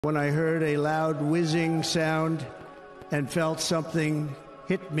When I heard a loud whizzing sound and felt something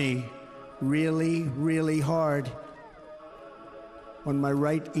hit me really, really hard on my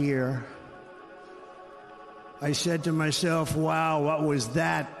right ear, I said to myself, wow, what was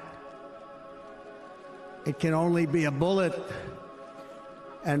that? It can only be a bullet.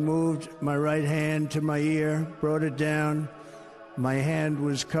 And moved my right hand to my ear, brought it down. My hand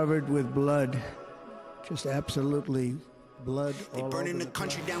was covered with blood, just absolutely blood all over the place. They burning the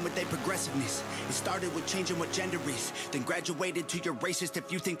country down with their progressiveness. It started with changing what gender is, then graduated to your racist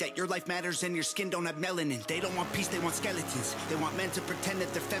if you think that your life matters and your skin don't have melanin. They don't want peace, they want skeletons. They want men to pretend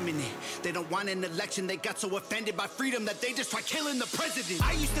that they're feminine. They don't want an election, they got so offended by freedom that they just try killing the president.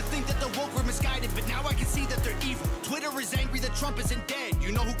 I used to think that the woke were misguided, but now I can see that they're evil. Twitter is angry that Trump isn't dead.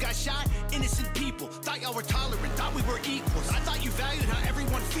 You know who got shot? Innocent people. Thought y'all were tolerant, thought we were equals. I thought you valued how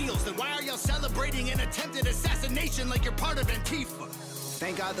everyone feels. Then why are y'all celebrating an attempted assassination like you're part of Antifa?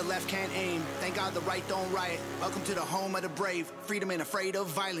 Thank God the left can't aim. Thank God the right don't riot. Welcome to the home of the brave. Freedom ain't afraid of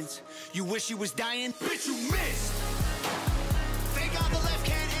violence. You wish you was dying? Bitch, you missed. Thank God the left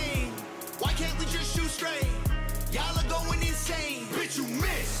can't aim. Why can't we just shoot straight? Y'all are going insane. Bitch, you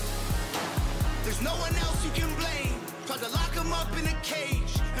missed. There's no one else you can blame. Tried to lock him up in a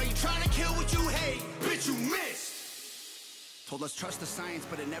cage. Now you trying to kill what you hate. Bitch, you missed. Told us trust the science,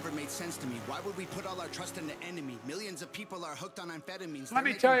 but it never made sense to me. Why would we put all our trust in the enemy? Millions of people are hooked on amphetamines. Let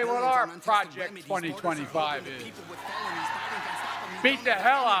me tell you what our Project 2025 is. Beat the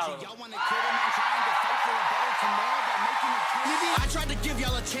hell out of them. I tried to give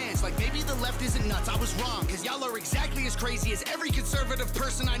y'all a chance, like maybe the left isn't nuts. I was wrong, cause y'all are exactly as crazy as every conservative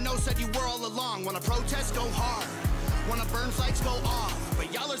person I know said you were all along. Wanna protest, go hard. Wanna burn flags, go off.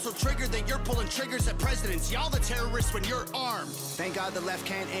 But y'all are so triggered that you're pulling triggers at presidents. Y'all the terrorists when you're armed. Thank God the left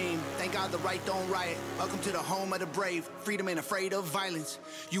can't aim. Thank God the right don't riot. Welcome to the home of the brave. Freedom ain't afraid of violence.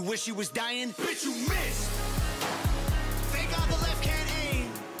 You wish you was dying? Bitch, you missed. Thank God the left can't aim.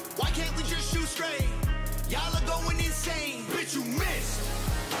 Why can't we just shoot straight? Y'all are going insane. Bitch, you missed.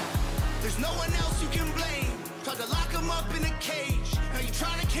 There's no one else you can blame. Tried to lock him up in a cage. Now you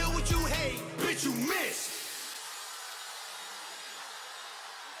trying to kill what you hate. Bitch, you missed.